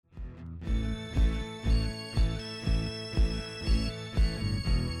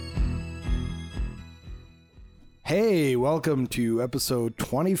Hey, welcome to episode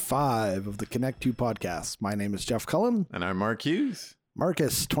 25 of the Connect 2 podcast. My name is Jeff Cullen. And I'm Mark Hughes.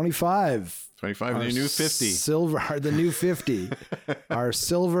 Marcus, 25. 25, the new 50. The new 50. Our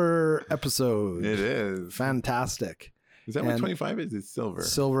silver episode. It is. Fantastic. Is that what 25 is? It's silver.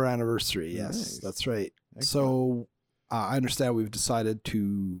 Silver anniversary, yes. Nice. That's right. Excellent. So I understand we've decided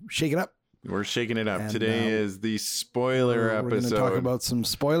to shake it up. We're shaking it up. And, today is the spoiler episode. We're going to talk about some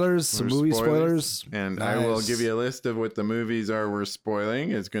spoilers, some movie spoilers. And nice. I will give you a list of what the movies are we're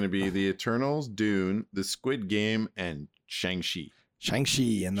spoiling. It's going to be The Eternals, Dune, The Squid Game, and Shang Chi. Shang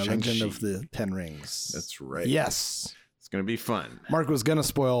Chi and the Legend of the Ten Rings. That's right. Yes. It's going to be fun. Mark was going to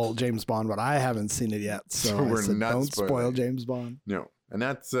spoil James Bond, but I haven't seen it yet. So we're not don't spoil James Bond. No. And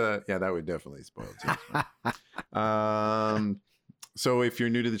that's, that would definitely spoil James Bond. So if you're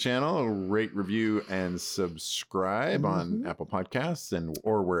new to the channel, rate, review, and subscribe on Apple Podcasts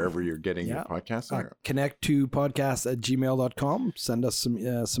or wherever you're getting your podcasts. Connect2podcast@gmail.com. Send us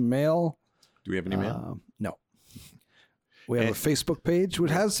some mail. Do we have any mail? No. We have a Facebook page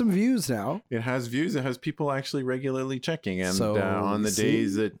which has some views now. It has views. It has people actually regularly checking. And so, on the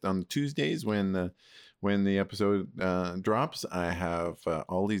days on Tuesdays when the episode drops, I have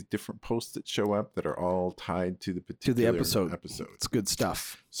all these different posts that show up that are all tied to the particular episode. It's good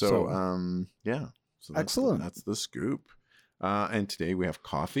stuff. So that's, excellent. That's the scoop. And today we have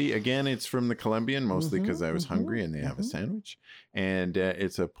coffee. Again, it's from the Colombian, mostly because I was hungry, and they have a sandwich. And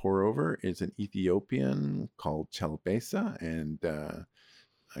it's a pour over. It's an Ethiopian called chelbesa, and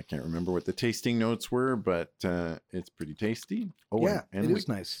I can't remember what the tasting notes were, but it's pretty tasty. Oh, yeah, it is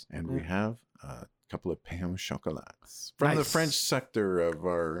nice. And we have couple of pain chocolats from the French sector of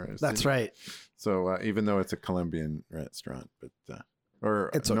our city. That's right. So even though it's a Colombian restaurant, but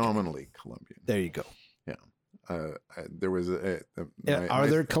it's nominally Colombian. There you go. Yeah. There was are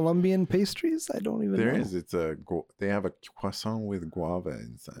there Colombian pastries? I don't even know. There is. They have a croissant with guava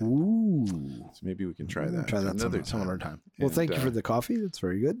inside. Ooh. So maybe we can try that. Try that some other time. Well, thank you for the coffee. That's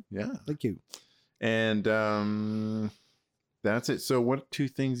very good. Yeah. Thank you. And that's it. So what 2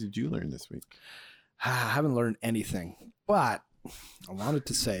 things did you learn this week? I haven't learned anything, but I wanted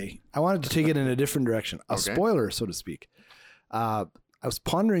to take it in a different direction. A spoiler, so to speak. I was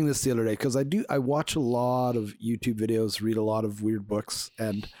pondering this the other day because I watch a lot of YouTube videos, read a lot of weird books,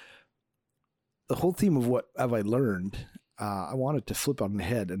 and the whole theme of what have I learned, I wanted to flip on the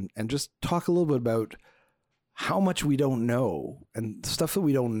head and just talk a little bit about how much we don't know and stuff that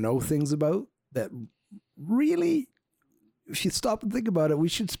we don't know things about that really, if you stop and think about it, we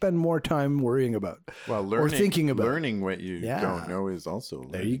should spend more time worrying about or thinking about. Learning what you don't know is also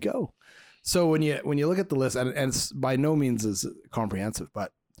learning. There you go. So when you look at the list, and it's by no means is comprehensive,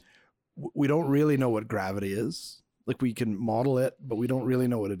 but we don't really know what gravity is. Like, we can model it, but we don't really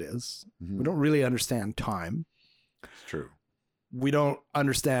know what it is. Mm-hmm. We don't really understand time. It's true. We don't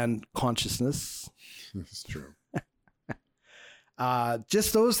understand consciousness. It's true.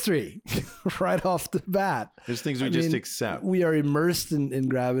 Just those 3 right off the bat. There's things we just accept. We are immersed in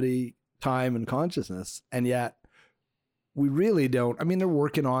gravity, time, and consciousness, and yet we really don't. I mean, they're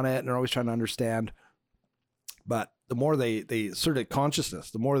working on it and they're always trying to understand, but the more they sort of consciousness,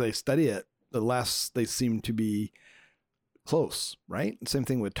 the more they study it, the less they seem to be close, right? Same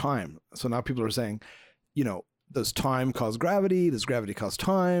thing with time. So now people are saying, does time cause gravity? Does gravity cause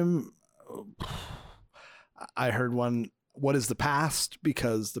time? I heard one, what is the past?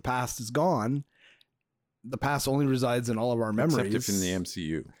 Because the past is gone. The past only resides in all of our memories. Except if in the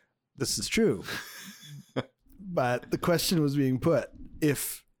MCU. This is true. But the question was being put,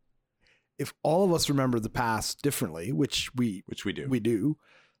 if all of us remember the past differently, which we do,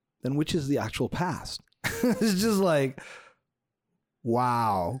 then which is the actual past? It's just like,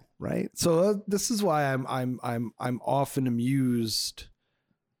 wow, right? So this is why I'm often amused.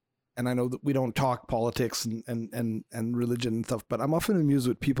 And I know that we don't talk politics and religion and stuff, but I'm often amused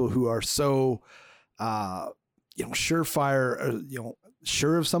with people who are so, surefire,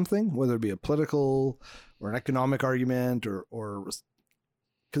 sure of something, whether it be a political or an economic argument or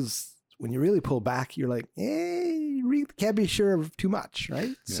because when you really pull back, you're like, you really can't be sure of too much, right?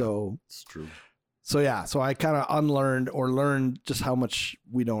 Yeah, so it's true. So I kind of unlearned or learned just how much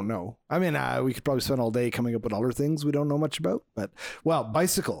we don't know. I mean, we could probably spend all day coming up with other things we don't know much about, but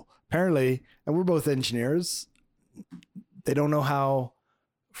bicycle, apparently, and we're both engineers, they don't know how,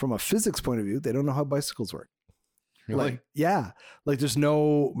 from a physics point of view, they don't know how bicycles work. Really? Like there's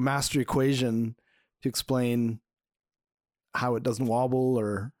no master equation to explain how it doesn't wobble,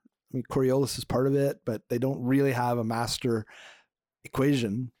 or, I mean, Coriolis is part of it, but they don't really have a master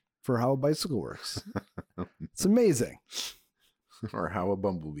equation for how a bicycle works. It's amazing. Or how a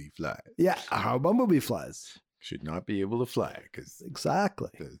bumblebee flies. Yeah, how a bumblebee flies. should not be able to fly because Exactly.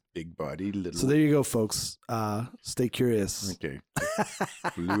 the big body little. So there you go, folks. Stay curious. Okay.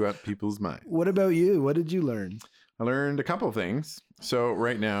 Blew up people's minds. What about you? What did you learn? I learned a couple of things. So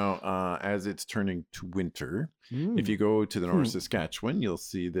right now, as it's turning to winter, if you go to the North Saskatchewan, you'll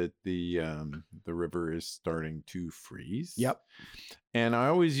see that the river is starting to freeze. Yep. And I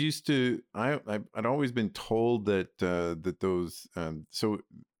always used to, I'd always been told that those, so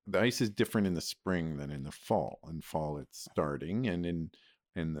the ice is different in the spring than in the fall. In fall, it's starting, and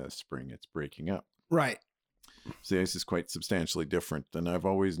in the spring, it's breaking up. Right. So the ice is quite substantially different, and I've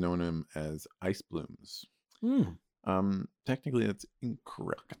always known them as ice blooms. Technically, that's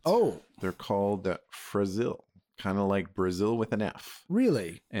incorrect. Oh, they're called Frazil, kind of like Brazil with an F.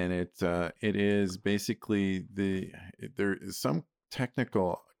 Really? And it is basically there is some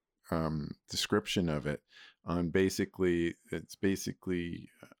technical description of it on it's basically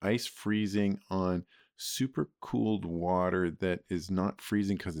ice freezing on super cooled water that is not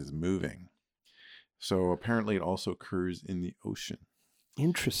freezing because it's moving. So apparently, it also occurs in the ocean.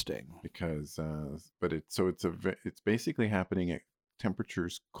 Interesting. Because, it's basically happening at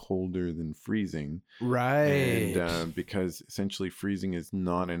temperatures colder than freezing. Right. And because essentially freezing is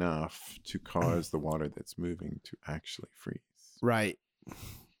not enough to cause the water that's moving to actually freeze. Right.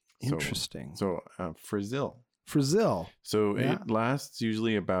 Interesting. So Frazil. So it lasts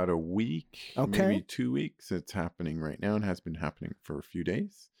usually about a week, maybe 2 weeks. It's happening right now and has been happening for a few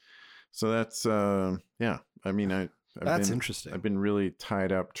days. So that's, I mean, that's interesting. I've been really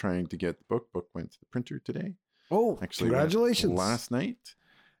tied up trying to get the book. Book went to the printer today. Oh, actually, congratulations! Last night,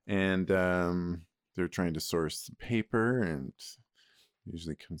 and they're trying to source the paper, and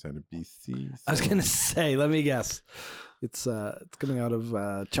usually comes out of BC. So. I was gonna say, let me guess, it's coming out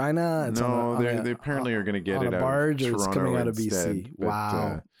of China. It's they apparently are going to get it out barge, of Toronto. It's coming out of BC. But,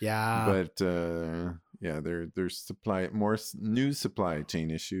 wow. There's new supply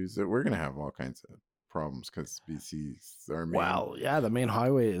chain issues that we're going to have all kinds of problems because BC's our main. Wow, yeah, the main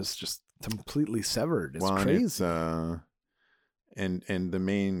highway is just completely severed. It's crazy. And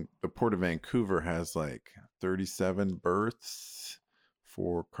the Port of Vancouver has like 37 berths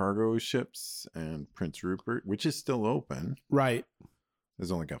for cargo ships, and Prince Rupert, which is still open, right,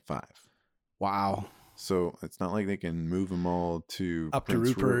 has only got 5. Wow. So it's not like they can move them all up Prince to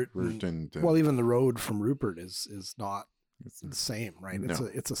Rupert. And well, even the road from Rupert is not the same, right? No.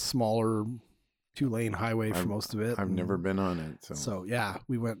 It's a smaller 2-lane highway for most of it. I've never been on it. So yeah,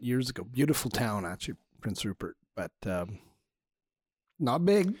 we went years ago. Beautiful town, actually, Prince Rupert, but not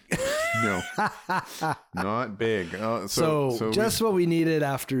big. No, not big. So just what we needed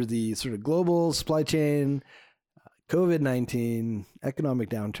after the sort of global supply chain, COVID-19, economic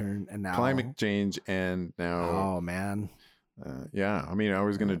downturn, and now climate change, and now. Oh man. Yeah, I mean, I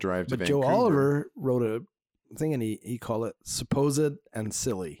was going to drive to Vancouver. Joe Oliver wrote a thing, and he called it "Supposed and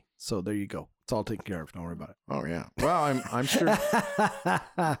Silly." So there you go. It's all taken care of. Don't worry about it. Oh yeah. Well, I'm sure.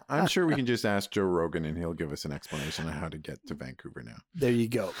 I'm sure we can just ask Joe Rogan, and he'll give us an explanation on how to get to Vancouver now. There you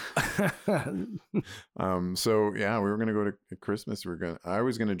go. So yeah, we were going to go to Christmas. I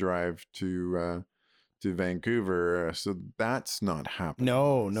was going to drive to Vancouver. So that's not happening.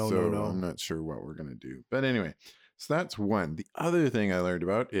 No. I'm not sure what we're going to do. But anyway, so that's one. The other thing I learned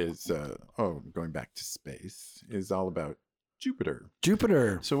about is, going back to space, is all about Jupiter.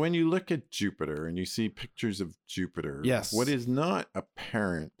 So when you look at Jupiter and you see pictures of Jupiter, yes, what is not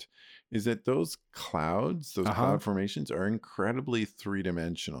apparent is that those clouds, cloud formations, are incredibly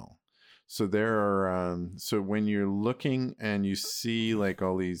 3-dimensional. So there are, so when you're looking and you see like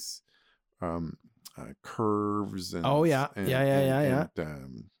all these curves and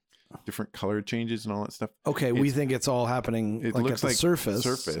different color changes and all that stuff. Okay, we think it's all happening. It looks like the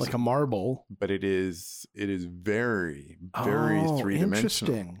surface, like a marble, but it is very, very 3-dimensional.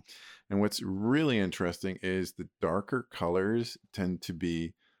 Interesting. And what's really interesting is the darker colors tend to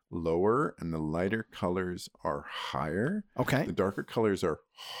be lower, and the lighter colors are higher. Okay, the darker colors are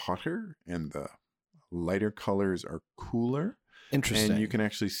hotter, and the lighter colors are cooler. Interesting. And you can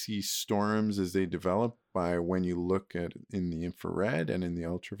actually see storms as they develop by when you look at in the infrared and in the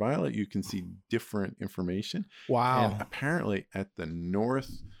ultraviolet, you can see different information. Wow. And apparently at the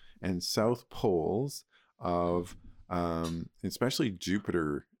north and south poles of, especially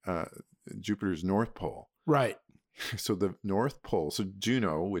Jupiter's North Pole. Right. So the North Pole, so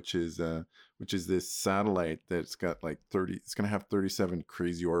Juno, which is this satellite that's got like it's going to have 37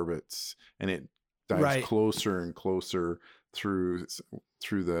 crazy orbits, and it dives closer and closer through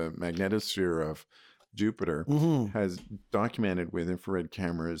the magnetosphere of Jupiter, has documented with infrared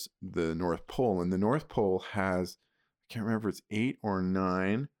cameras the North Pole. And the North Pole has, I can't remember if it's 8 or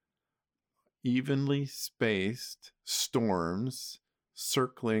 9 evenly spaced storms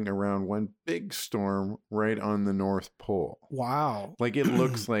circling around one big storm right on the North Pole. Wow. Like it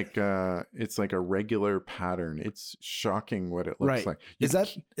looks like it's like a regular pattern. It's shocking what it looks like. Is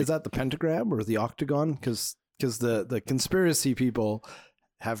that the pentagram or the octagon? Because the conspiracy people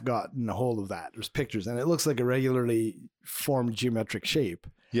have gotten a hold of that. There's pictures, and it looks like a regularly formed geometric shape.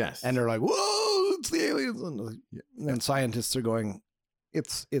 Yes. And they're like, whoa, it's the aliens. And scientists are going,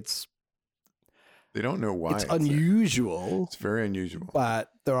 it's they don't know why. It's unusual. It's very unusual. But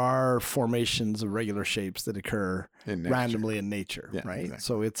there are formations of regular shapes that occur randomly in nature, right? Exactly.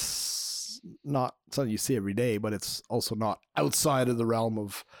 So it's not something you see every day, but it's also not outside of the realm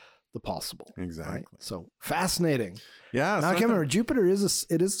of the possible. Exactly. Right? So fascinating. Yeah. Now, I can't remember. Jupiter is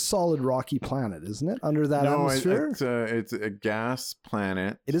a solid rocky planet, isn't it? Under that atmosphere? It's a gas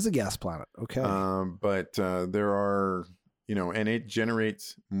planet. It is a gas planet. Okay. But there are, and it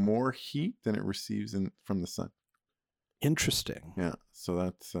generates more heat than it receives from the sun. Interesting. Yeah. So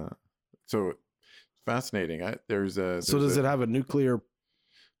that's so fascinating. So does it have a nuclear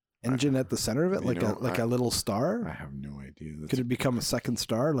engine at the center of it, like a little star? I have no idea. Could it become a second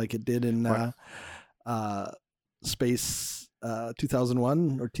star like it did in Space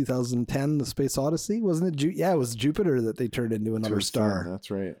 2001 or 2010, The Space Odyssey? Wasn't it? It was Jupiter that they turned into another star. That's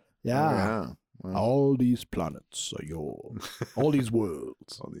right. Yeah. Oh, yeah. Wow. All these planets are yours. All these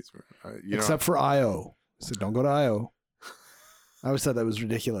worlds. All these worlds. Except for Io. So don't go to Io. I always thought that was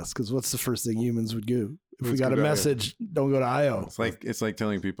ridiculous because what's the first thing humans would do? If we got a message, don't go to Io. It's like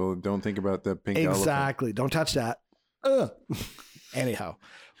telling people, don't think about the pink Exactly. elephant. Don't touch that. Anyhow.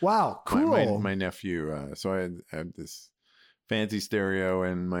 Wow. Cool. My nephew, so I had this fancy stereo,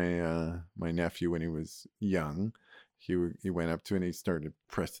 and my nephew, when he was young, he went up to it and he started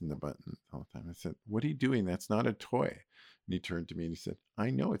pressing the button all the time. I said, "What are you doing? That's not a toy." And he turned to me and he said,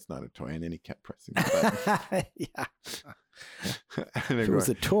 "I know it's not a toy." And then he kept pressing the button. Yeah. If it was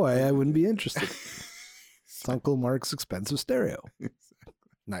a toy, I wouldn't be interested. It's Uncle Mark's expensive stereo. Exactly.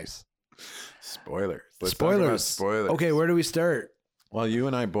 Nice. Spoilers. Let's spoilers. Talk about spoilers. Okay, where do we start? Well, you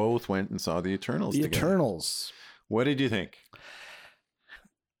and I both went and saw the Eternals together. Eternals. What did you think?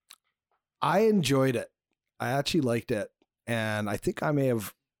 I enjoyed it. I actually liked it. And I think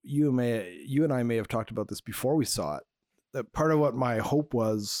you and I may have talked about this before we saw it. That part of what my hope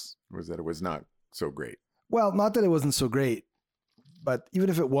was that it was not so great. Well, not that it wasn't so great, but even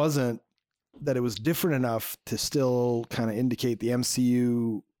if it wasn't, that it was different enough to still kind of indicate the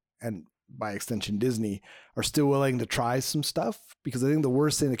MCU and by extension Disney are still willing to try some stuff. Because I think the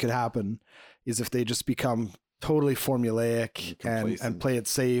worst thing that could happen is if they just become totally formulaic and play it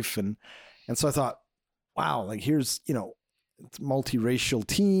safe. And so I thought, wow, like here's, it's a multiracial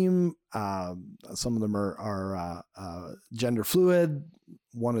team. Some of them are gender fluid.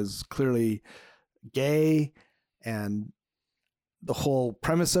 One is clearly gay, and the whole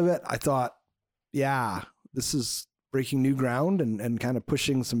premise of it, I thought, yeah, this is breaking new ground and kind of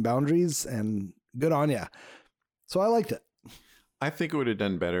pushing some boundaries, and good on you. So I liked it. I think it would have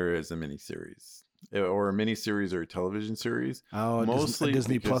done better as a miniseries. Or a miniseries or a television series. Oh, mostly a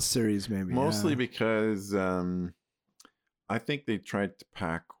Disney Plus series, maybe. Mostly because I think they tried to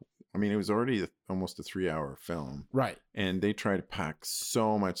pack. I mean, it was already almost a 3-hour film, right? And they tried to pack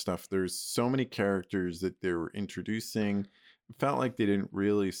so much stuff. There's so many characters that they were introducing. It felt like they didn't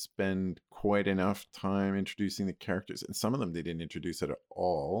really spend quite enough time introducing the characters, and some of them they didn't introduce at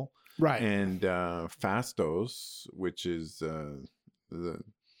all. Right. And Fastos, which is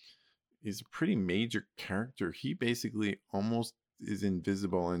he's a pretty major character. He basically almost is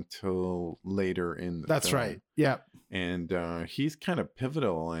invisible until later in the That's film. right. Yeah. And he's kind of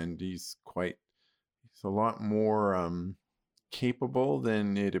pivotal, and he's a lot more capable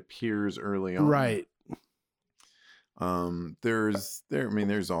than it appears early on. Right.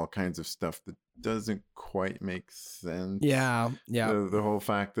 There's all kinds of stuff that doesn't quite make sense. Yeah. Yeah. The whole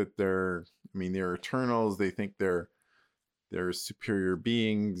fact that they're Eternals, they think they're superior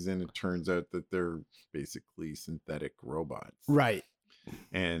beings, and it turns out that they're basically synthetic robots. Right.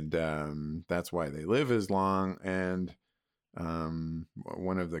 And that's why they live as long. And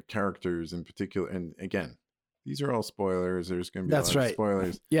one of the characters in particular, and again, these are all spoilers. There's going to be a lot of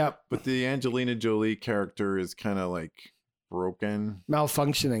spoilers. Yep. But the Angelina Jolie character is kind of like broken.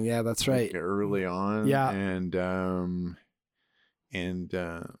 Malfunctioning. Yeah, that's right. Early on. Yeah.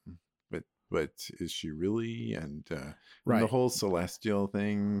 But is she really? And right. the whole celestial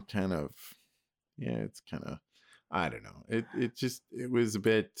thing kind of, it's kind of, I don't know. It was a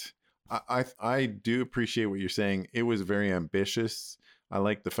bit, I do appreciate what you're saying. It was very ambitious. I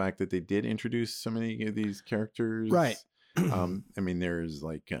like the fact that they did introduce so many of these characters. Right. There's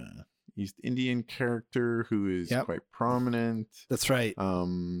like, East Indian character who is quite prominent. That's right.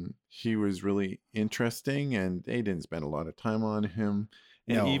 He was really interesting, and they didn't spend a lot of time on him.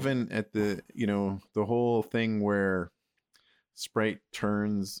 And even at the the whole thing where Sprite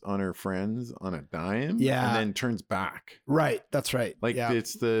turns on her friends on a dime, and then turns back. Right, that's right. Like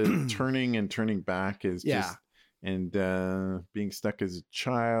it's the turning back is just and being stuck as a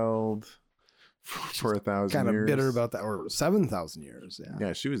child for 1,000 years. Kind of bitter about that, or 7,000 years.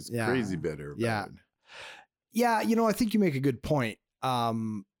 Yeah, she was crazy bitter about it. Yeah, I think you make a good point.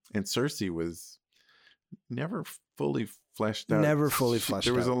 And Cersei was never fully fleshed out.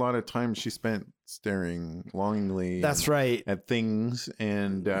 There was a lot of time she spent staring longingly. That's right. At things,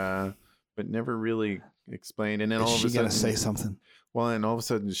 and but never really explained. And then all of a sudden, gonna say something. Well, and all of a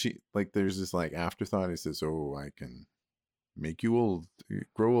sudden, there's this afterthought. He says, "Oh, I can make you old,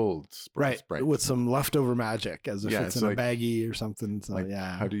 grow old, Sprite. With some leftover magic, as if it's in a baggie or something." So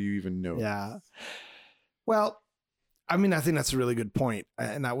how do you even know? Yeah. Well, I mean, I think that's a really good point,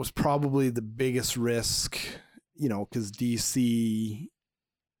 and that was probably the biggest risk, because DC.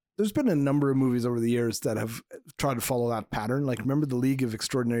 There's been a number of movies over the years that have tried to follow that pattern. Like, remember the League of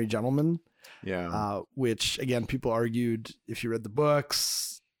Extraordinary Gentlemen? Yeah. Which, again, people argued, if you read the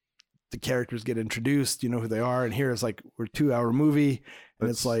books, the characters get introduced, you know who they are. And here it's like, we're a 2-hour movie. And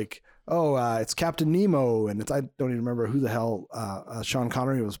it's like, it's Captain Nemo. And I don't even remember who the hell Sean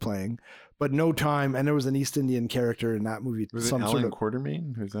Connery was playing. But no time. And there was an East Indian character in that movie. Was it Alan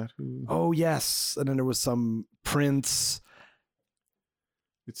Quatermain? Is that who? Oh, yes. And then there was some prince.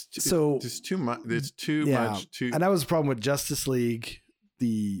 It's too much. It's too much. And that was the problem with Justice League.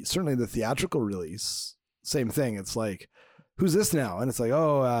 Certainly the theatrical release, same thing. It's like, who's this now? And it's like,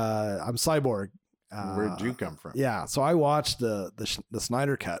 I'm Cyborg. Where'd you come from? Yeah. So I watched the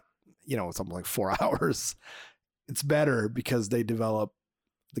Snyder cut. Something like 4 hours. It's better because they develop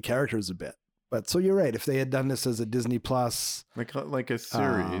the characters a bit. But so you're right. If they had done this as a Disney Plus, like a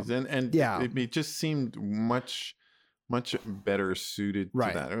series, it just seemed much better suited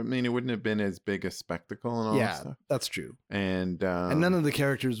to that. I mean, it wouldn't have been as big a spectacle and all that stuff. That's true. And none of the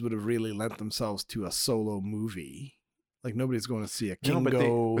characters would have really lent themselves to a solo movie. Like, nobody's going to see a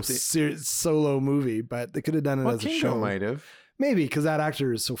Kingo solo movie, but they could have done it as a show. Might have. Maybe, because that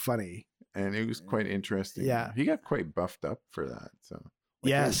actor is so funny. And it was quite interesting. Yeah. He got quite buffed up for that. So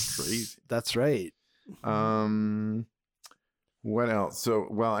yes, crazy. That's right. What else?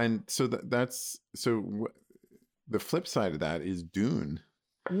 The flip side of that is Dune.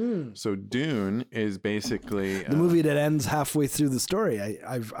 So Dune is basically the movie that ends halfway through the story.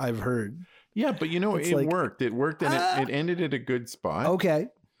 I've heard. Yeah, but it worked. It worked, and it ended at a good spot. Okay.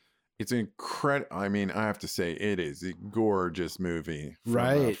 It's incredible. I mean, I have to say, it is a gorgeous movie.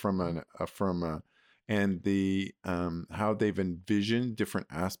 And the how they've envisioned different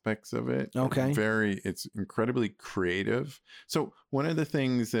aspects of it. Okay. It's incredibly creative. So one of the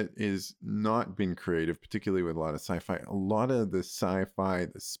things that is not been creative, particularly with a lot of sci-fi,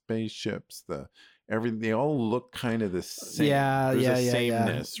 the spaceships, they all look kind of the same. There's a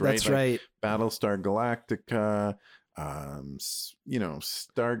sameness, right? That's right. Battlestar Galactica,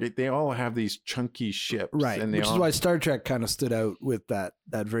 Stargate, they all have these chunky ships. Right. Which is why Star Trek kind of stood out with that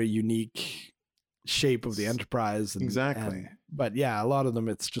very unique shape of the Enterprise. Exactly. But yeah, a lot of them,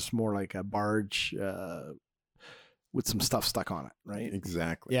 it's just more like a barge with some stuff stuck on it, right?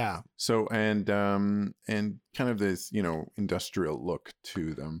 Exactly. Yeah. So and kind of this industrial look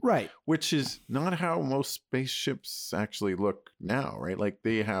to them, right? Which is not how most spaceships actually look now, right? Like,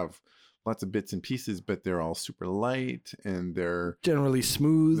 they have lots of bits and pieces, but they're all super light and they're generally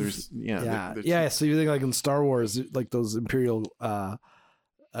smooth. So you think like in Star Wars, like those Imperial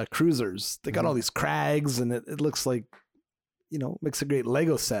cruisers, they got all these crags, and it looks like, makes a great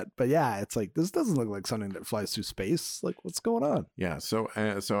Lego set. But yeah, it's like, this doesn't look like something that flies through space. Like, what's going on? Yeah. So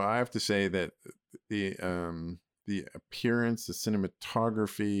I have to say that the appearance, the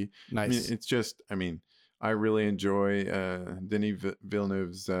cinematography, nice. I really enjoy Denis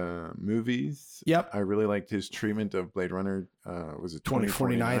Villeneuve's movies. Yep. I really liked his treatment of Blade Runner. Was it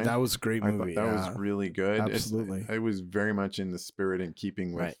 2049? That was a great movie. That was really good. Absolutely. It was very much in the spirit and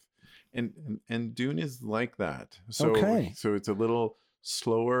keeping with. Right. And Dune is like that. So it's a little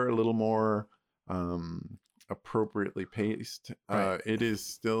slower, a little more appropriately paced. Right. It is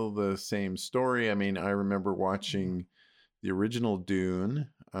still the same story. I mean, I remember watching the original Dune,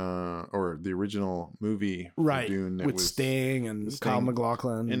 or the original movie Dune, with Sting and Kyle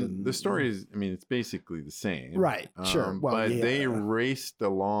MacLachlan, and the story is, it's basically the same, right? Sure. Well, they raced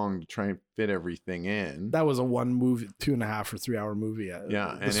along to try and fit everything in. That was a 1 movie, 2.5 or 3 hour movie.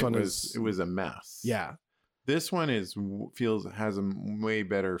 Yeah, and it was a mess. Yeah, this one has a way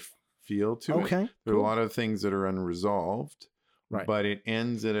better feel to it. Okay. There are a lot of things that are unresolved, Right. but it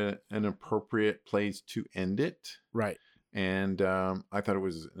ends at an appropriate place to end it. Right. And I thought it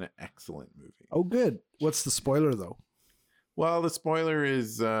was an excellent movie. Oh, good. What's the spoiler though? Well, the spoiler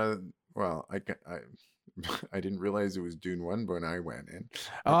is, I didn't realize it was Dune 1 when I went in.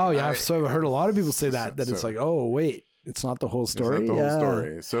 Oh, yeah. I've heard a lot of people say that it's like, oh, wait, it's not the whole story. It's not the whole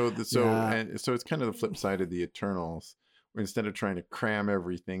story. Yeah. So it's kind of the flip side of the Eternals, where instead of trying to cram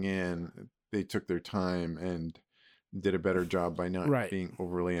everything in, they took their time and did a better job by not being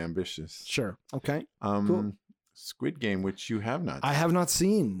overly ambitious. Sure. Okay. Cool. Squid Game, which you have not seen. I have not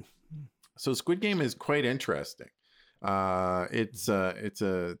seen. So Squid Game is quite interesting. It's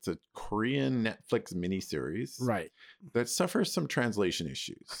a Korean Netflix miniseries, Right, that suffers some translation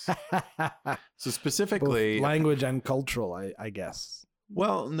issues. So specifically, both language and cultural, I guess.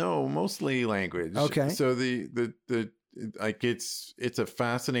 Well, no, mostly language. Okay. So the like it's a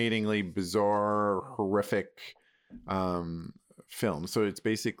fascinatingly bizarre, horrific film. So it's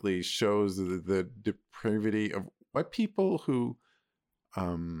basically shows the depravity of what people who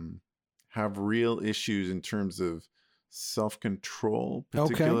have real issues in terms of self-control,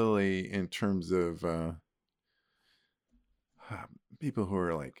 particularly in terms of people who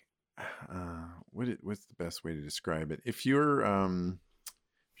are like what's the best way to describe it? If you're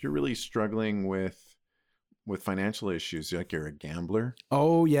really struggling with financial issues, like you're a gambler.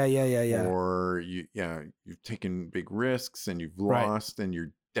 Oh, yeah. Or you've taken big risks and you've lost and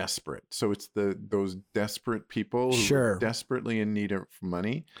you're desperate. So it's those desperate people who are desperately in need of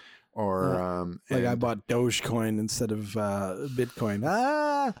money. Or like I bought Dogecoin instead of Bitcoin.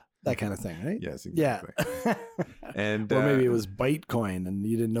 That kind of thing, right? Yes, exactly. Yeah. And or maybe it was Bytecoin and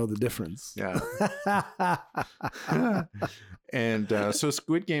you didn't know the difference. Yeah. And so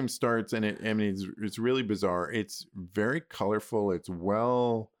Squid Game starts, and it's really bizarre. It's very colorful. It's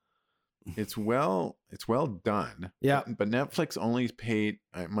well done. Yeah. But Netflix only paid.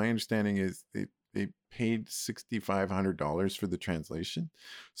 My understanding is they paid $6,500 for the translation.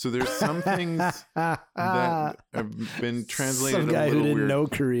 So there's some things that have been translated. Some guy a little who didn't weird. know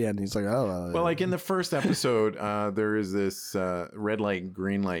Korean. He's like, oh. Well, like in the first episode, there is this red light,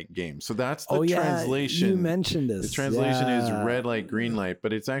 green light game. So that's the translation. You mentioned this. The translation is red light, green light,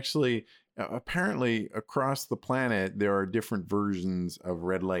 but it's actually apparently across the planet there are different versions of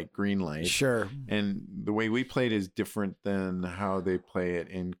red light, green light. Sure. And the way we play it is different than how they play it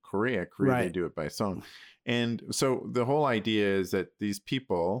in Korea. They do it by song. And so the whole idea is that these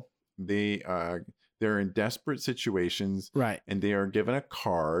people, they're in desperate situations, right? And they are given a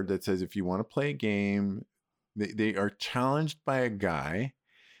card that says, if you want to play a game, they are challenged by a guy,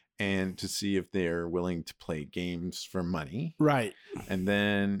 and to see if they're willing to play games for money, right? And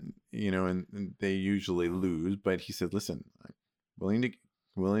then and they usually lose, but he said, "Listen, I'm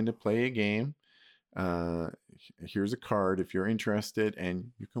willing to play a game. Here's a card if you're interested,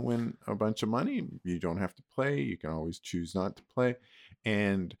 and you can win a bunch of money. You don't have to play. You can always choose not to play."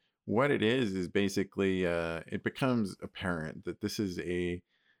 And what it is basically it becomes apparent that this is a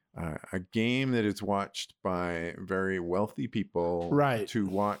game that is watched by very wealthy people, right? To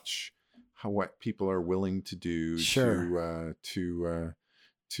watch what people are willing to do, to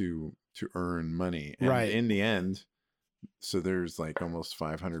earn money, and right? In the end, so there's like almost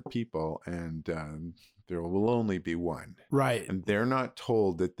 500 people, and there will only be one, right? And they're not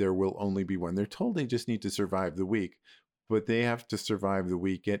told that there will only be one. They're told they just need to survive the week. But they have to survive the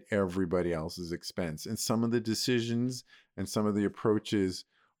week at everybody else's expense. And some of the decisions and some of the approaches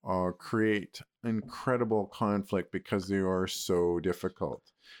create incredible conflict because they are so difficult.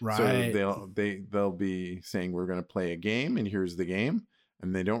 Right. So they'll be saying, we're going to play a game, and here's the game.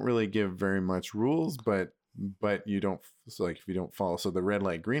 And they don't really give very much rules, but you don't, so like if you don't follow, so the red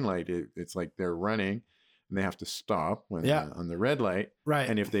light, green light, it's like they're running and they have to stop when on the red light. Right.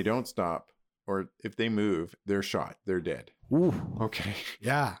 And if they don't stop, or if they move, they're shot. They're dead. Ooh. Okay.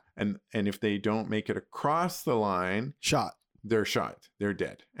 Yeah. And if they don't make it across the line, they're shot. They're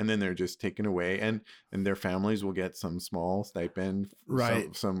dead. And then they're just taken away, and their families will get some small stipend.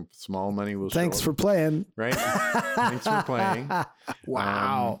 Right. Some small money will. Thanks for playing. Right. Thanks for playing.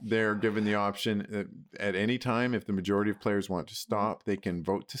 Wow. They're given the option at any time, if the majority of players want to stop, they can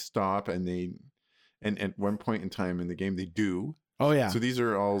vote to stop, and at one point in time in the game they do. Oh yeah. So these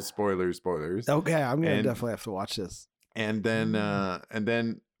are all spoilers. Okay, I'm gonna definitely have to watch this. And then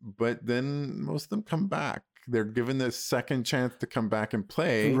but then most of them come back. They're given the second chance to come back and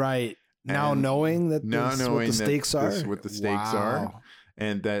play. Right. Now knowing what the stakes are.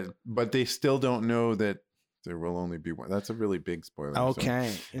 And but they still don't know that There will only be one. That's a really big spoiler.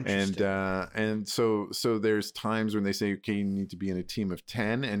 Okay. And so there's times when they say, okay, you need to be in a team of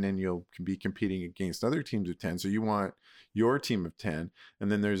 10, and then you'll be competing against other teams of 10. So you want your team of 10. And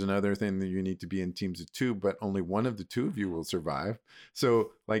then there's another thing that you need to be in teams of 2, but only one of the two of you will survive.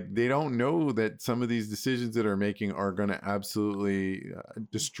 So like, they don't know that some of these decisions that are making are going to absolutely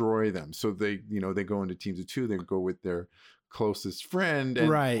destroy them. So they go into teams of 2, they go with their closest friend,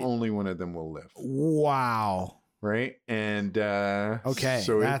 and only one of them will live. Wow. Right. And okay,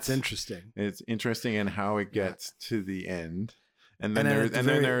 so that's interesting. It's interesting in how it gets to the end. And then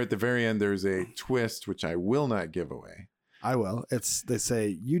at the very end there's a twist which I will not give away. I will. They say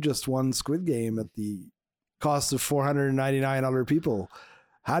you just won Squid Game at the cost of 499 other people.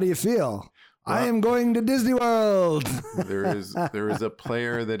 How do you feel? Well, I am going to Disney World. there is a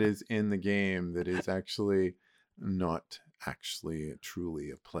player that is in the game that is actually not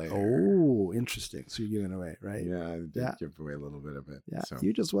truly a player. Oh, interesting. So you're giving away, right? Yeah, I did give away a little bit of it. Yeah. So.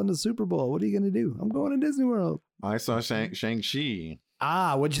 You just won the Super Bowl. What are you going to do? I'm going to Disney World. I saw Shang Chi.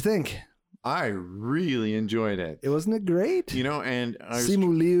 What'd you think? I really enjoyed it. Wasn't it great? And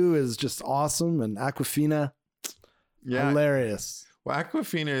Simu Liu is just awesome, and Awkwafina, hilarious. Well,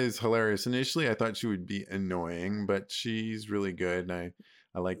 Awkwafina is hilarious. Initially, I thought she would be annoying, but she's really good, and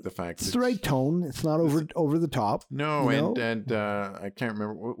I like the fact it's the right tone. It's not over the top. No, and I can't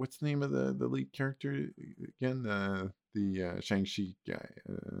remember what's the name of the lead character again. The Shang-Chi guy.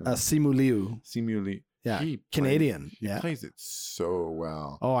 Simu Liu. Simu Liu. Yeah, Canadian. He plays it so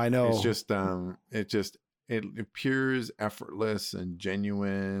well. Oh, I know. It's just it appears effortless and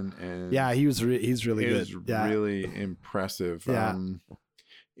genuine, and he's really good. It was really impressive. Yeah.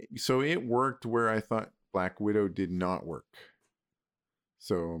 So it worked where I thought Black Widow did not work.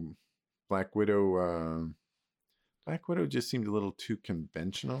 So Black Widow just seemed a little too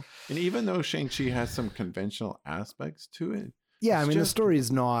conventional. And even though Shang-Chi has some conventional aspects to it. Yeah, I mean, the story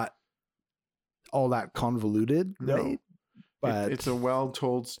is not all that convoluted, right? But it's a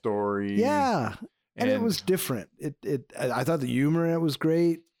well-told story. Yeah. And it was different. I thought the humor in it was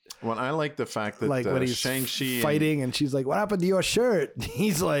great. Well, I like the fact that like when he's Shang-Chi fighting and she's like, "What happened to your shirt?"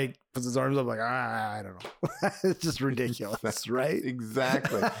 He's like, puts his arms up like, I don't know. It's just ridiculous. That's right.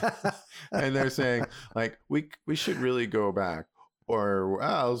 Exactly. And they're saying like, we should really go back, or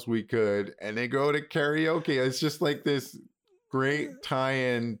else we could. And they go to karaoke. It's just like this great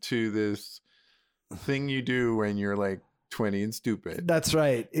tie-in to this thing you do when you're like 20 and stupid. That's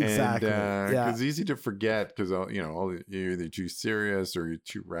right. Exactly. Because it's easy to forget because you're either too serious or you're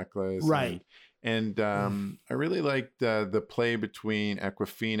too reckless. Right. And I really liked the play between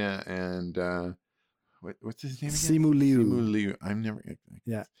Awkwafina and what's his name again? Simu Liu. Simu Liu. I'm never.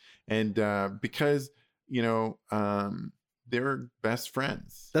 Yeah. And because they were best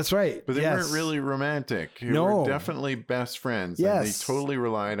friends. That's right. But they weren't really romantic. They were definitely best friends. Yes. And they totally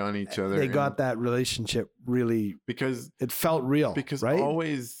relied on each other. They got that relationship really because it felt real. Because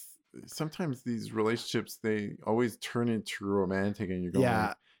sometimes these relationships, they always turn into romantic, and you're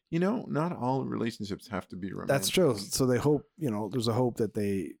going, not all relationships have to be romantic. That's true. So they hope, there's a hope that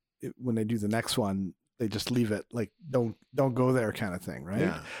when they do the next one, they just leave it like, don't go there kind of thing. Right.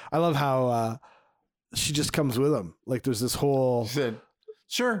 Yeah. I love how, she just comes with him. Like there's this whole. She said,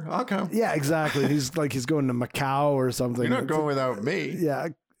 "Sure, I'll come." Yeah, exactly. He's going to Macau or something. You're not going without me. Yeah,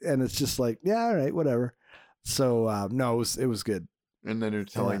 and it's just like, yeah, all right, whatever. So no, it was good. And then they're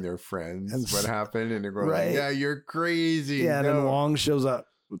telling their friends what happened, and they're going, like, "Yeah, you're crazy." Yeah, and then Wong shows up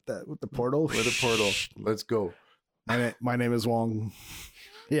with the portal. With the portal. Let's go. My name is Wong.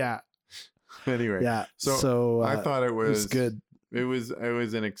 Yeah. Anyway. Yeah. So I thought it was good. It was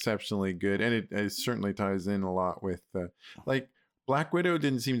an exceptionally good, and it certainly ties in a lot with like Black Widow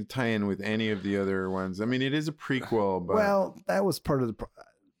didn't seem to tie in with any of the other ones. I mean, it is a prequel, but that was part of the.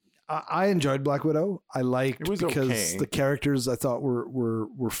 I enjoyed Black Widow. I liked because the characters I thought were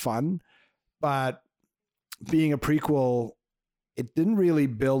fun, but being a prequel, it didn't really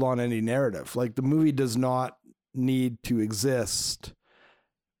build on any narrative. Like the movie does not need to exist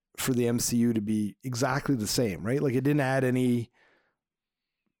for the MCU to be exactly the same, right? Like it didn't add any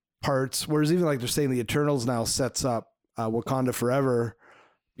parts, whereas even like they're saying the Eternals now sets up Wakanda Forever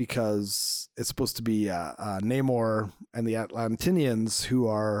because it's supposed to be Namor and the Atlanteans who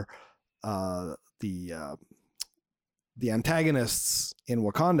are the antagonists in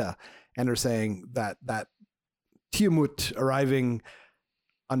Wakanda, and they're saying that Tiamat arriving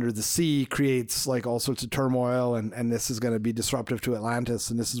under the sea creates like all sorts of turmoil, and this is going to be disruptive to Atlantis,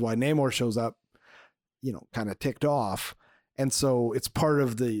 and this is why Namor shows up, kind of ticked off. And so it's part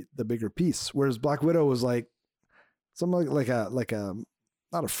of the bigger piece. Whereas Black Widow was like something like a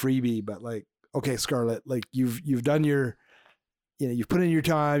not a freebie, but like okay, Scarlett, like you've done your, you've put in your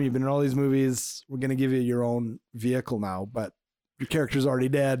time, you've been in all these movies. We're going to give you your own vehicle now, but your character's already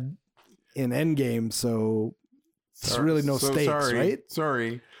dead in Endgame. So there's really no stakes, right?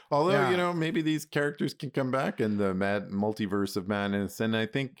 Sorry. Although, maybe these characters can come back in the multiverse of madness. And I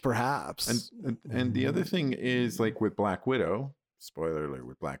think perhaps. And the other thing is, like with Black Widow, spoiler alert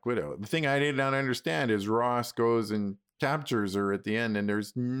with Black Widow, the thing I did not understand is Ross goes and captures her at the end, and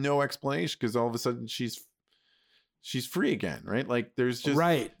there's no explanation because all of a sudden she's free again, right? Like there's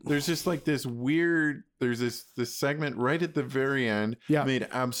just like this weird, there's this segment right at the very end made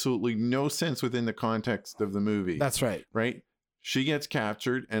absolutely no sense within the context of the movie. That's right. Right? She gets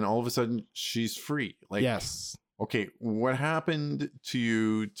captured and all of a sudden she's free. Like, yes. Okay, what happened to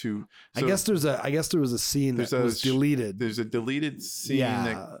you I guess there was a scene that was deleted. There's a deleted scene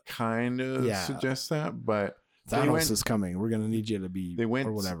that kind of suggests that, but Thanos is coming. We're going to need you to be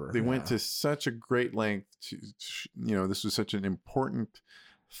or whatever. They went to such a great length to, this was such an important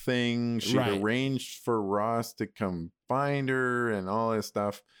thing. She arranged for Ross to come find her and all this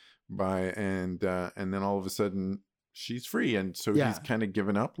stuff and then all of a sudden she's free. And so he's kind of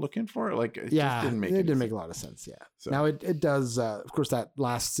given up looking for it. Like, it just didn't make a lot of sense. Yeah. So. Now it does, of course, that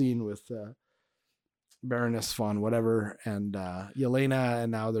last scene with, Baroness von whatever and Yelena,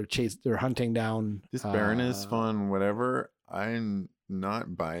 and now they're hunting down this Baroness von whatever. I'm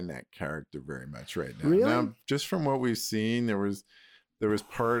not buying that character very much right now. Really? Now, just from what we've seen, there was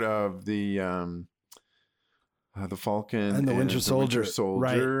part of the Falcon and the Winter Soldier.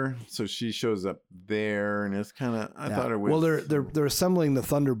 Right. So she shows up there, and it's kind of I thought it was. Well, they're assembling the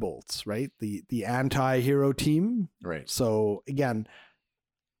Thunderbolts, right? The anti-hero team. Right. So again,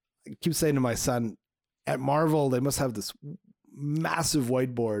 I keep saying to my son, at Marvel, they must have this massive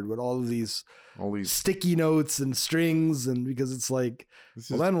whiteboard with all these sticky notes and strings, and because it's like,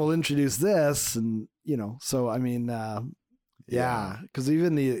 then we'll introduce this, and so I mean, because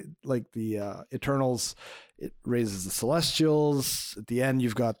even the Eternals, it raises the Celestials. At the end,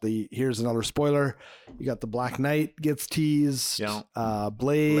 you've got here's another spoiler. You got the Black Knight gets teased. Yeah.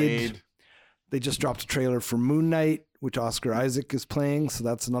 Blade. They just dropped a trailer for Moon Knight, which Oscar Isaac is playing. So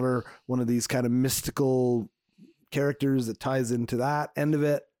that's another one of these kind of mystical characters that ties into that end of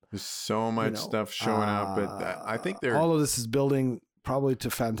it. There's so much stuff showing up. But I think all of this is building probably to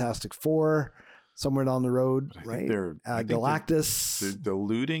Fantastic Four somewhere down the road, right? Galactus. They're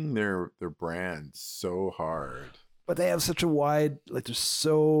diluting their brand so hard. But they have such a wide, like there's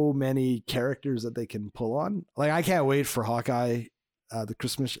so many characters that they can pull on. Like I can't wait for Hawkeye, the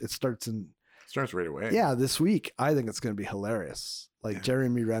Christmas. It starts right away. Yeah, this week. I think it's going to be hilarious. Like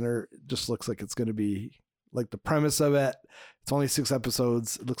Jeremy Renner just looks like it's going to be like the premise of it. It's only 6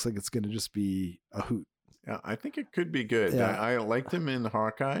 episodes. It looks like it's going to just be a hoot. Yeah, I think it could be good. Yeah. I liked him in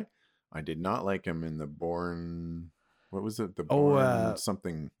Hawkeye. I did not like him in the Bourne. What was it? The Bourne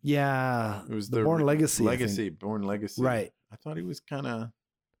something. Yeah, it was the Bourne Legacy. Bourne Legacy. Right. I thought he was kind of.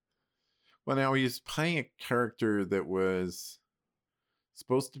 Well, now he's playing a character that was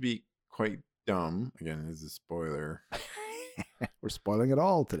supposed to be quite dumb. Again, this is a spoiler. We're spoiling it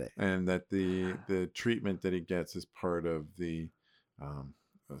all today. And that the treatment that he gets is part of the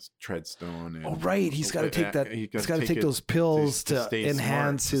Treadstone. And, right, he's got to take that. He's got to take those pills to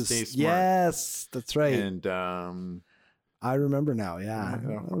enhance his. Yes, that's right. And I remember now. Yeah,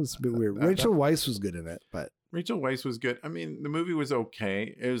 that was a bit weird. Rachel Weisz was good in it, but Rachel Weisz was good. I mean, the movie was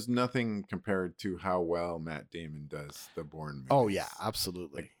okay. It was nothing compared to how well Matt Damon does the Bourne movies. Oh yeah,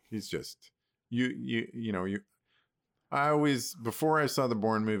 absolutely. Like, he's just I always, before I saw the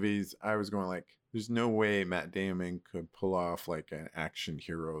Bourne movies, I was going like, there's no way Matt Damon could pull off like an action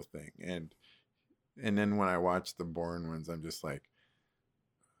hero thing. And then when I watched the Bourne ones, I'm just like,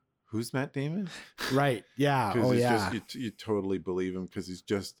 who's Matt Damon? Right. Yeah. Oh yeah. You totally believe him because he's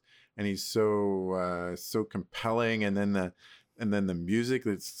so compelling. And then the music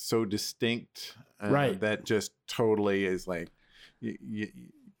that's so distinct, right? That just totally is like,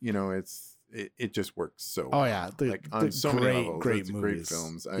 it just works so well. Oh yeah, on so many levels. Great movies. Great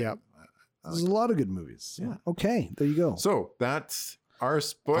films. Yeah, there's a lot of good movies. Yeah. Okay, there you go. So that's our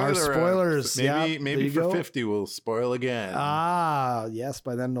spoiler. Our spoilers. Maybe for 50 we'll spoil again. Yes.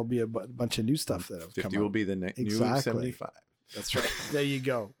 By then there'll be a bunch of new stuff that have 50 come will out. be the new 75. That's right. There you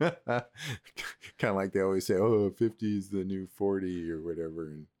go. Kind of like they always say, 50 is the new 40 or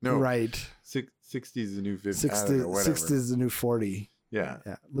whatever. No, right. 60 is the new 50. 60 is the new 40. Yeah.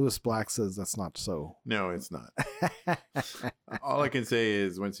 Lewis Black says that's not so. No, it's not. All I can say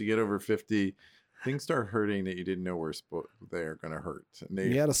is once you get over 50, things start hurting that you didn't know they're going to hurt. And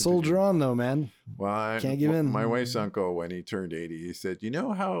you got to soldier on though, man. Well, can't give in. My wife's uncle, when he turned 80, he said, you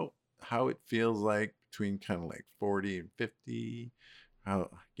know how how it feels like between kind of like 40 and 50, how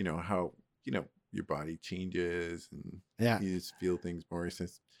your body changes and you just feel things more. He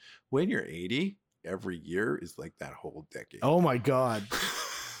says, when you're 80, every year is like that whole decade. Oh my God.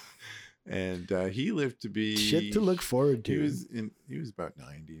 And he lived to be shit to look forward to. He was about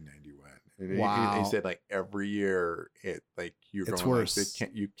 90, 91. And wow. he said like every year it's worse.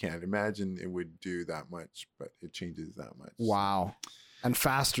 Like, you can't imagine it would do that much, but it changes that much. Wow. And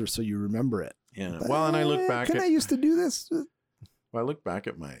faster, so you remember it. Yeah. Well, and I look back I used to do this? Well, I look back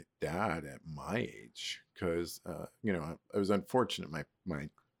at my dad at my age because, I was unfortunate. My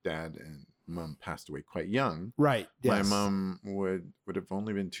dad and mom passed away quite young. Right. Yes. My mom would have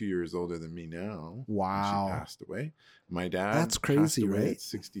only been 2 years older than me now. Wow. She passed away. My dad. That's crazy, passed away right? At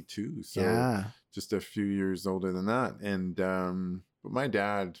 62. So just a few years older than that. And but my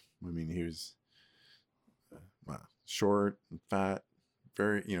dad, I mean, he was short and fat.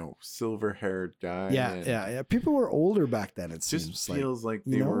 Very, silver-haired guy. Yeah. People were older back then. It just seems feels like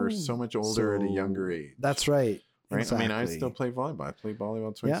they were so much older at a younger age. That's right. Right. Exactly. I mean, I still play volleyball. I play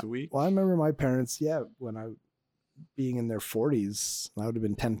volleyball twice a week. Well, I remember my parents. When I being in their 40s, I would have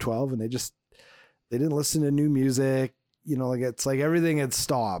been 10, 12, and they didn't listen to new music. It's like everything had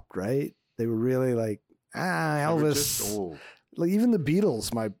stopped. Right. They were really like, Elvis. Just old. Like even the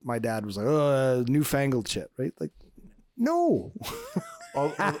Beatles. My dad was like, oh, newfangled shit. Right. Like, no.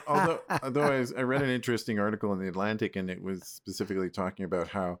 Although I read an interesting article in the Atlantic, and it was specifically talking about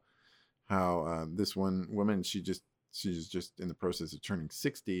how this one woman, she's just in the process of turning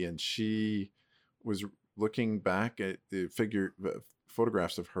 60, and she was looking back at the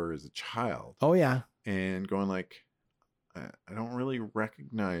photographs of her as a child. Oh yeah, and going like, I don't really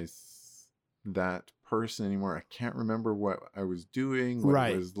recognize that person anymore. I can't remember what I was doing,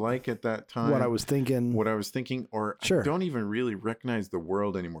 what it was like at that time, what I was thinking, or I don't even really recognize the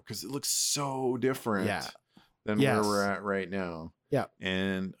world anymore because it looks so different than where we're at right now. Yeah.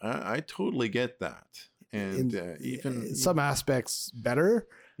 And I totally get that. And even in some aspects better.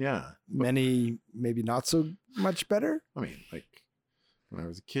 Yeah. Many maybe not so much better. I mean, like when I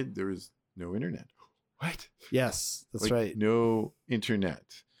was a kid, there was no internet. What? Yes, that's right. No internet.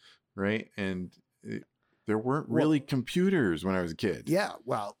 Right. And there weren't really computers when I was a kid. Yeah.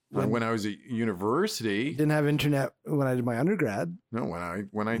 Well, when I was at university, didn't have internet when I did my undergrad. No,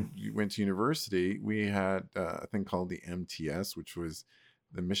 when I went to university, we had a thing called the MTS, which was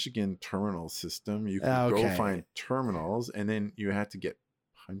the Michigan Terminal System. You could go find terminals, and then you had to get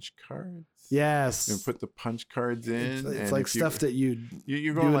punch cards. Yes, and put the punch cards in. It's like stuff that you're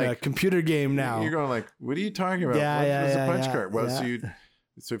going do like in a computer game now. You're going like, what are you talking about? What's a punch card? Well,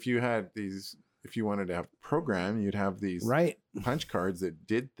 so if you had these. If you wanted to have a program, you'd have these punch cards that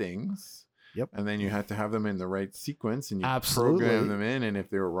did things. Yep. And then you had to have them in the right sequence, and you program them in. And if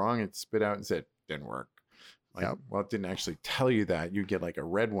they were wrong, it spit out and said, didn't work. Well, it didn't actually tell you that. You get like a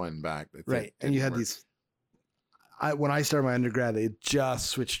red one back. That and you had these. When I started my undergrad, it just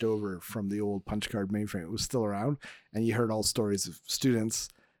switched over from the old punch card mainframe. It was still around. And you heard all stories of students,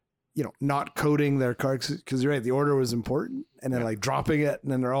 not coding their cards because you're right. The order was important, and then like dropping it,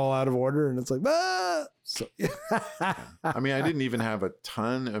 and then they're all out of order, and it's like, So, I mean, I didn't even have a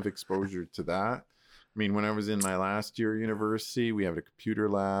ton of exposure to that. I mean, when I was in my last year of university, we had a computer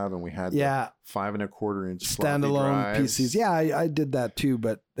lab, and we had 5 1/4 inch standalone PCs. Yeah, I did that too,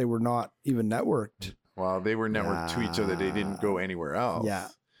 but they were not even networked. Well, they were networked to each other. They didn't go anywhere else. Yeah,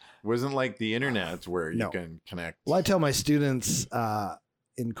 it wasn't like the internet where you can connect. Well, I tell my students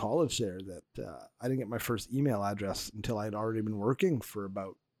in college there that I didn't get my first email address until I'd already been working for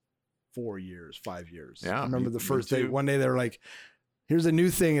about 4 years, 5 years. Yeah, I remember the first day. One day they were like, "Here's a new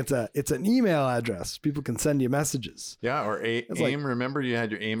thing. It's an email address. People can send you messages." Yeah, or AIM. Remember, you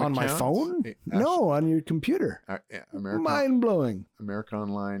had your AIM on account? My phone? No, on your computer. Mind blowing. America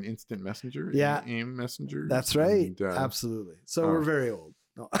Online Instant Messenger. Yeah, AIM Messenger. That's right. And, absolutely. So we're very old.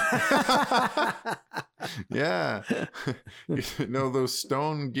 No. Yeah. Those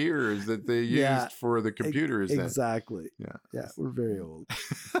stone gears that they used for the computers. Exactly. Yeah. We're very old.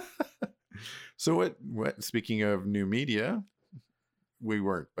 So what speaking of new media, we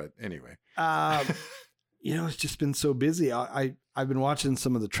weren't, but anyway. It's just been so busy. I've been watching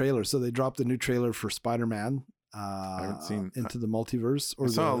some of the trailers. So they dropped a new trailer for Spider-Man. I haven't seen Into the Multiverse. I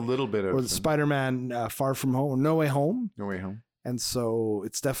saw a little bit of the Spider-Man Far From Home, No Way Home. No Way Home. And so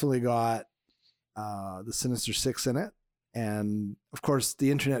it's definitely got the Sinister Six in it. And of course,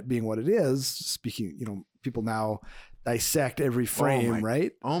 the internet being what it is, speaking, people now dissect every frame,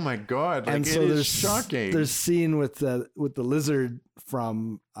 right? Oh my God. And so there's shocking. There's scene with the lizard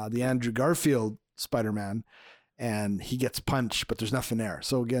from the Andrew Garfield Spider-Man. and he gets punched, but there's nothing there.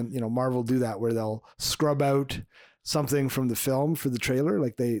 So again, Marvel do that where they'll scrub out something from the film for the trailer.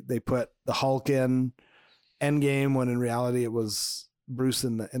 Like they put the Hulk in Endgame when in reality it was Bruce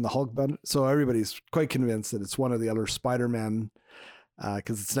in the Hulk button. So everybody's quite convinced that it's one of the other Spider-Man,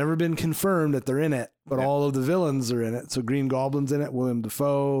 because it's never been confirmed that they're in it, but all of the villains are in it. So Green Goblin's in it, Willem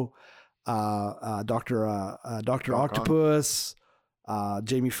Dafoe, Doctor Octopus,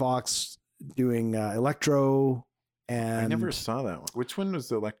 Jamie Foxx doing Electro. And I never saw that one. Which one was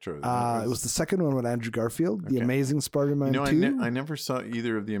the Electro? It was the second one with Andrew Garfield, The Amazing Spider-Man 2. I never saw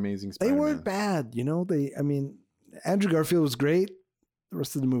either of the Amazing Spider-Man. They weren't bad, Andrew Garfield was great. The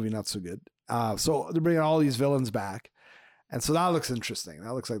rest of the movie, not so good. So they're bringing all these villains back. And so that looks interesting.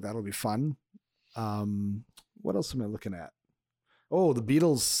 That looks like that'll be fun. What else am I looking at? Oh, the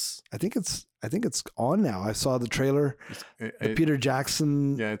Beatles. I think it's on now. I saw the trailer. Peter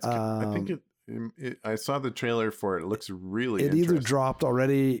Jackson. Yeah, I think I saw the trailer for it. It looks really It either dropped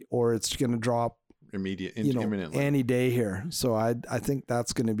already or it's going to drop imminently. Any day here. So I think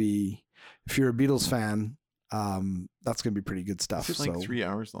that's going to be, if you're a Beatles fan, that's going to be pretty good stuff. Is it 3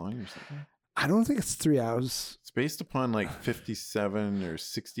 hours long or something? I don't think it's 3 hours. It's based upon 57 or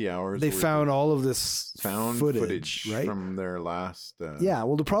 60 hours. They found all of this footage right? from their last. Yeah.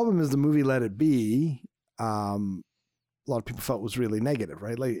 Well, the problem is the movie Let It Be. A lot of people felt was really negative,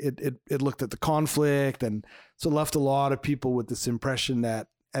 right? Like it looked at the conflict, and so it left a lot of people with this impression that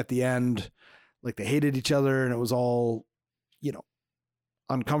at the end, like they hated each other and it was all,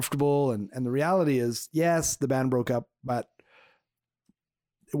 uncomfortable. And the reality is, yes, the band broke up, but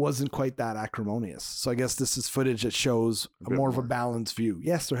it wasn't quite that acrimonious. So I guess this is footage that shows more of a balanced view.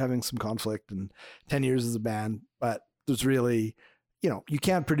 Yes, they're having some conflict and 10 years as a band, but there's really, you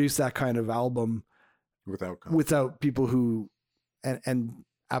can't produce that kind of album without people who and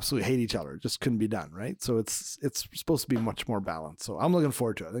absolutely hate each other. It just couldn't be done, right? So it's supposed to be much more balanced. So I'm looking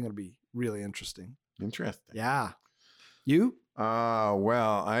forward to it. I think it'll be really interesting. Yeah. You?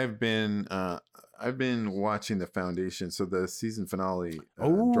 Well, I've been watching The Foundation. So the season finale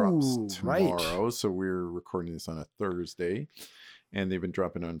drops tomorrow. Right. So we're recording this on a Thursday, and they've been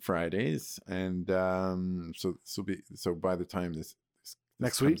dropping on Fridays. And so by the time this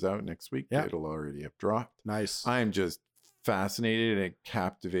comes out next week, it'll already have dropped. Nice. I'm just fascinated and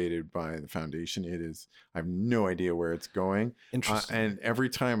captivated by The Foundation. I have no idea where it's going. Interesting. And every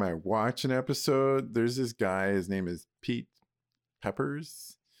time I watch an episode, there's this guy, his name is Pete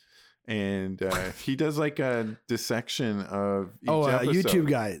Peppers, and he does like a dissection of each episode. A YouTube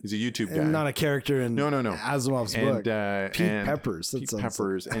guy. He's a YouTube guy, not a character in no Asimov's book. Pete Peppers. Pete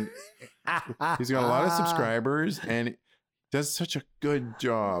Peppers, and he's got a lot of subscribers, and does such a good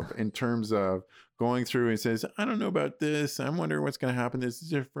job in terms of going through and says, I don't know about this. I'm wondering what's going to happen. This is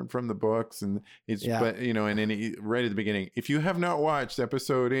different from the books. And it's, but and then right at the beginning, if you have not watched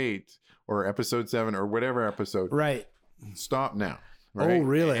episode 8 or episode 7 or whatever episode, right, stop now. Right? Oh,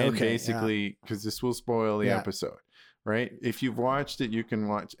 really? And okay. Basically, because this will spoil the episode, right? If you've watched it, you can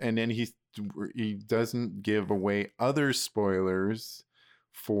watch. And then he doesn't give away other spoilers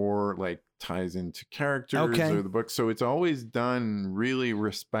for ties into characters or the book. So it's always done really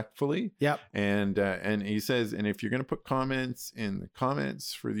respectfully. Yep. And he says, and if you're going to put comments in the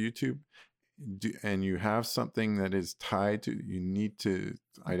comments for the YouTube, and you have something that is tied to, you need to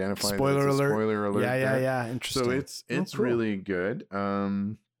identify spoiler alert. Spoiler alert. Yeah. Interesting. So it's really good.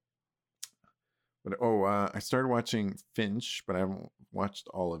 But I started watching Finch, but I haven't watched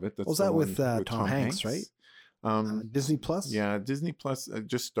all of it. What was that with Tom Hanks, right? Disney Plus? Yeah, Disney Plus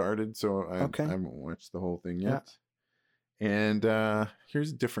just started, so I haven't watched the whole thing yet. Yeah. And here's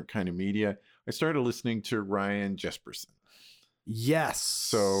a different kind of media. I started listening to Ryan Jesperson. Yes.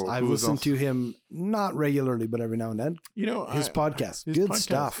 So I've listened to him not regularly, but every now and then. His podcast. Good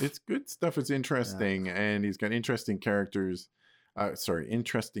stuff. It's good stuff. It's interesting, and he's got interesting characters.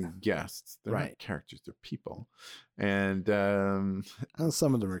 Interesting guests. They're not characters; they're people. And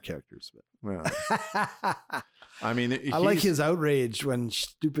some of them are characters, but I mean, I like his outrage when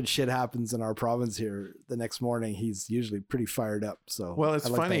stupid shit happens in our province here. The next morning, he's usually pretty fired up. So, it's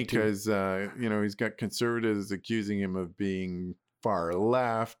funny because he's got conservatives accusing him of being far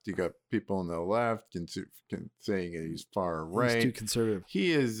left. You got people on the left saying he's far right. He's too conservative.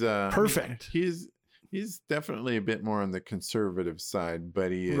 He is perfect. He's definitely a bit more on the conservative side,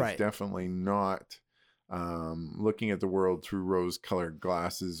 but he is definitely not looking at the world through rose-colored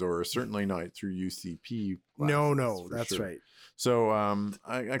glasses, or certainly not through UCP glasses. No, that's right. So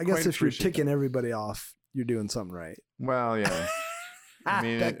I guess if you're ticking everybody off, you're doing something right. Well, yeah. I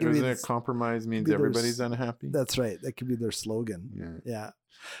mean, That could isn't be it compromise means be their everybody's unhappy? That's right. That could be their slogan. Yeah. Yeah.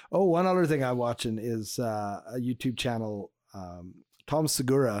 Oh, one other thing I'm watching is a YouTube channel. Tom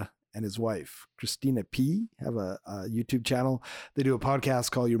Segura and his wife, Christina P., have a YouTube channel. They do a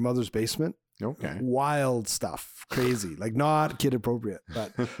podcast called Your Mother's Basement. Okay. Wild stuff. Crazy. Like not kid appropriate. But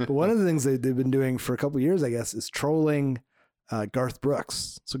one of the things they've been doing for a couple of years, I guess, is trolling Garth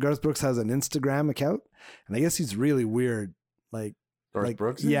Brooks. So Garth Brooks has an Instagram account, and I guess he's really weird. Like Garth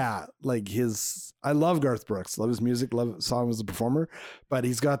Brooks? Yeah. Like I love Garth Brooks. Love his music. Saw him as a performer. But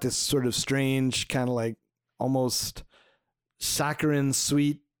he's got this sort of strange, kind of like almost saccharine,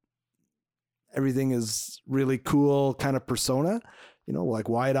 sweet, everything is really cool kind of persona, like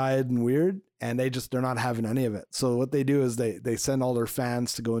wide-eyed and weird. And they're not having any of it. So what they do is they send all their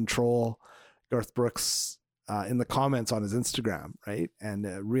fans to go and troll Garth Brooks in the comments on his Instagram, right? And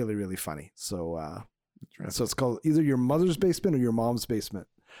really, really funny. So it's called either Your Mother's Basement or Your Mom's Basement.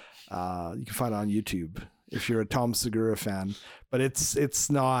 You can find it on YouTube if you're a Tom Segura fan, but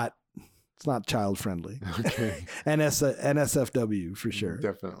it's not child friendly. Okay. NSFW for sure.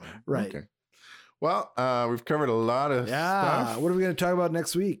 Definitely. Right. Okay. Well, we've covered a lot of stuff. What are we going to talk about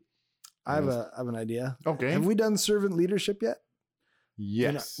next week? I have an idea. Okay. Have we done servant leadership yet?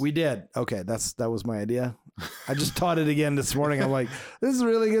 Yes. We did. Okay. That was my idea. I just taught it again this morning. I'm like, this is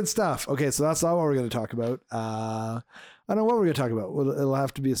really good stuff. Okay. So that's not what we're going to talk about. I don't know what we're going to talk about. It'll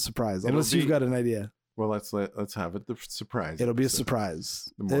have to be a surprise unless you've got an idea. Well, let's have it the surprise. It'll be a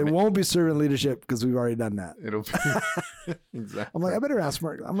surprise. It won't be servant leadership because we've already done that. It'll be exactly. I'm like, I better ask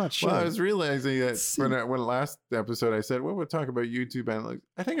Mark. I'm not sure. Well, I was realizing that when last episode I said, well, we'll talk about YouTube analytics.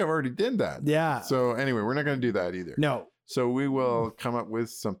 I think I've already did that. Yeah. So anyway, we're not going to do that either. No. So we will come up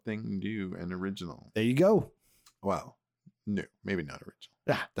with something new and original. There you go. Well, new, maybe not original.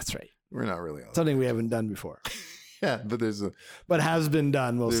 Yeah, that's right. We're not really something we haven't done before. Yeah, but has been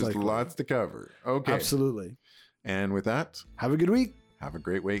done most likely. There's lots to cover. Okay. Absolutely. And with that, have a good week. Have a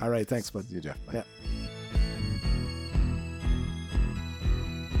great week. All right. Thanks, bud. See you, Jeff. Bye. Yeah.